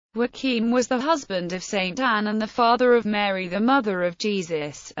Joachim was the husband of Saint Anne and the father of Mary, the mother of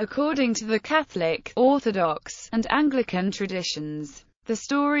Jesus, according to the Catholic, Orthodox, and Anglican traditions. The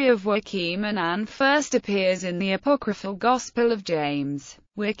story of Joachim and Anne first appears in the apocryphal Gospel of James.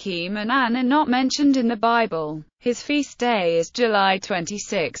 Joachim and Anne are not mentioned in the Bible. His feast day is July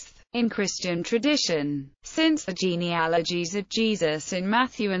 26. In Christian tradition, since the genealogies of Jesus in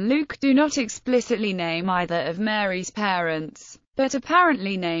Matthew and Luke do not explicitly name either of Mary's parents, but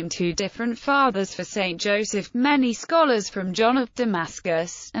apparently name two different fathers for Saint Joseph, many scholars from John of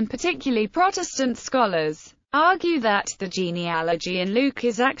Damascus, and particularly Protestant scholars, argue that the genealogy in Luke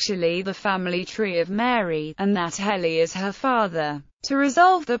is actually the family tree of Mary, and that Heli is her father. To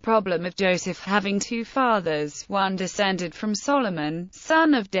resolve the problem of Joseph having two fathers, one descended from Solomon,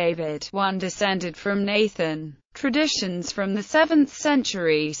 son of David, one descended from Nathan, traditions from the 7th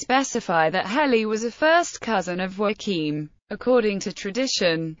century specify that Heli was a first cousin of Joachim. According to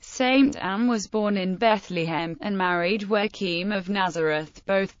tradition, Saint Anne was born in Bethlehem, and married Joachim of Nazareth,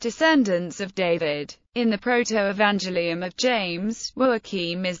 both descendants of David. In the Proto-Evangelium of James,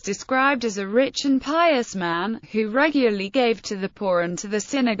 Joachim is described as a rich and pious man, who regularly gave to the poor and to the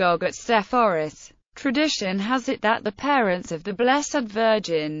synagogue at Sepphoris. Tradition has it that the parents of the Blessed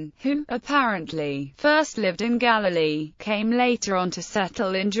Virgin, who, apparently, first lived in Galilee, came later on to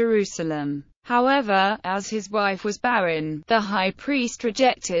settle in Jerusalem. However, as his wife was barren, the high priest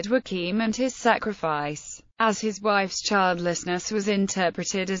rejected Joachim and his sacrifice. As his wife's childlessness was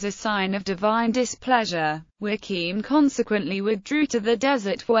interpreted as a sign of divine displeasure, Joachim consequently withdrew to the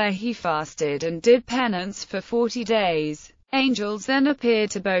desert where he fasted and did penance for 40 days. Angels then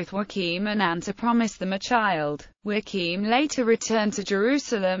appeared to both Joachim and Anne to promise them a child. Joachim later returned to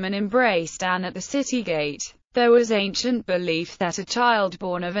Jerusalem and embraced Anne at the city gate. There was ancient belief that a child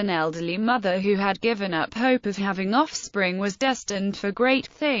born of an elderly mother who had given up hope of having offspring was destined for great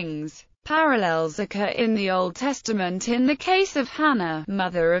things. Parallels occur in the Old Testament in the case of Hannah,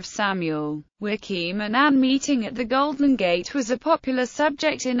 mother of Samuel. Joachim and Anne meeting at the Golden Gate was a popular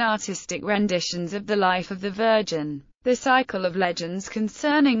subject in artistic renditions of the life of the Virgin. The cycle of legends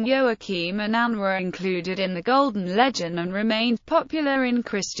concerning Joachim and Anne were included in the Golden Legend and remained popular in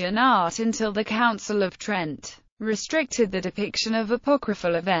Christian art until the Council of Trent restricted the depiction of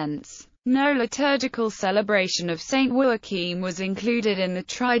apocryphal events. No liturgical celebration of Saint Joachim was included in the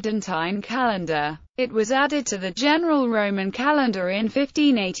Tridentine calendar. It was added to the general Roman calendar in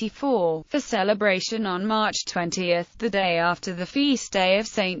 1584, for celebration on March 20, the day after the feast day of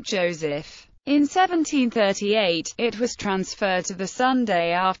Saint Joseph. In 1738, it was transferred to the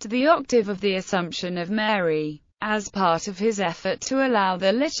Sunday after the octave of the Assumption of Mary. As part of his effort to allow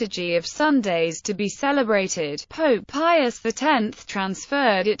the Liturgy of Sundays to be celebrated, Pope Pius X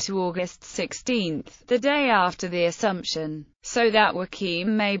transferred it to August 16, the day after the Assumption, so that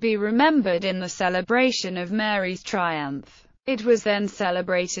Joachim may be remembered in the celebration of Mary's triumph. It was then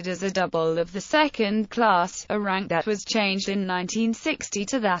celebrated as a double of the second class, a rank that was changed in 1960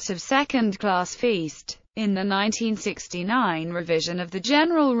 to that of second-class feast. In the 1969 revision of the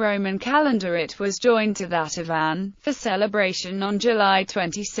general Roman calendar it was joined to that of Anne, for celebration on July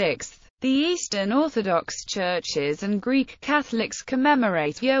 26. The Eastern Orthodox churches and Greek Catholics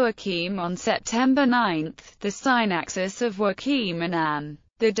commemorate Joachim on September 9, the synaxis of Joachim and Anne,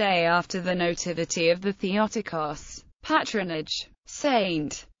 the day after the Nativity of the Theotokos. Patronage.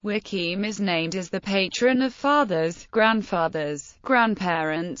 Saint Joachim is named as the patron of fathers, grandfathers,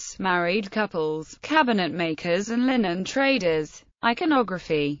 grandparents, married couples, cabinet makers and linen traders.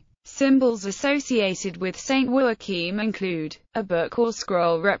 Iconography. Symbols associated with Saint Joachim include a book or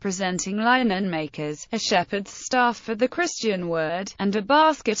scroll representing linen makers, a shepherd's staff for the Christian word, and a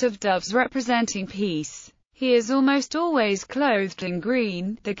basket of doves representing peace. He is almost always clothed in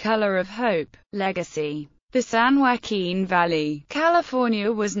green, the color of hope. Legacy. The San Joaquin Valley, California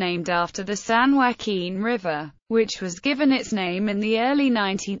was named after the San Joaquin River, which was given its name in the early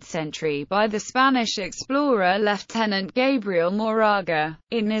 19th century by the Spanish explorer Lieutenant Gabriel Moraga.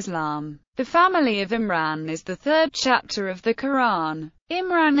 In Islam, the family of Imran is the third chapter of the Quran.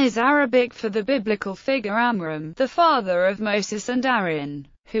 Imran is Arabic for the biblical figure Amram, the father of Moses and Aaron,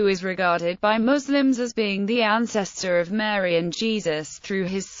 who is regarded by Muslims as being the ancestor of Mary and Jesus through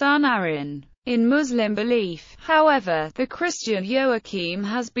his son Aaron. In Muslim belief, however, the Christian Joachim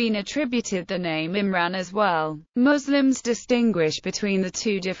has been attributed the name Imran as well. Muslims distinguish between the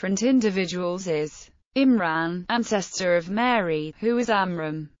two different individuals as Imran, ancestor of Mary, who is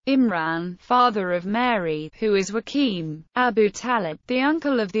Amram; Imran, father of Mary, who is Joachim. Abu Talib, the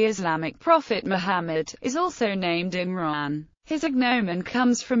uncle of the Islamic prophet Muhammad, is also named Imran. His agnomen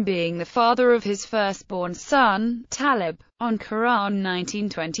comes from being the father of his firstborn son, Talib. On Quran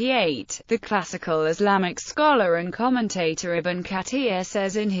 1928, the classical Islamic scholar and commentator Ibn Kathir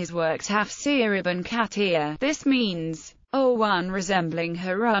says in his work Tafsir Ibn Kathir, this means, or one resembling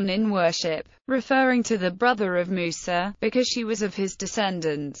Harun in worship, referring to the brother of Musa, because she was of his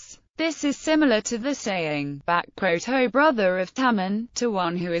descendants. This is similar to the saying, "O brother of Taman," to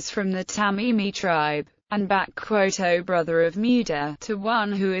one who is from the Tamimi tribe, and "O brother of Muda," to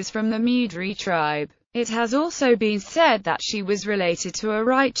one who is from the Mudri tribe. It has also been said that she was related to a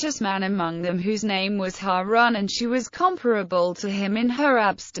righteous man among them whose name was Harun, and she was comparable to him in her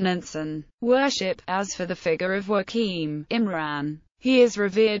abstinence and worship. As for the figure of Joachim, Imran, he is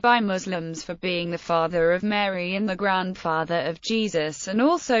revered by Muslims for being the father of Mary and the grandfather of Jesus, and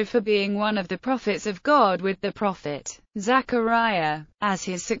also for being one of the prophets of God, with the prophet Zechariah as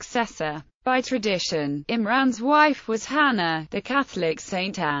his successor. By tradition, Imran's wife was Hannah, the Catholic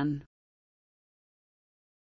Saint Anne.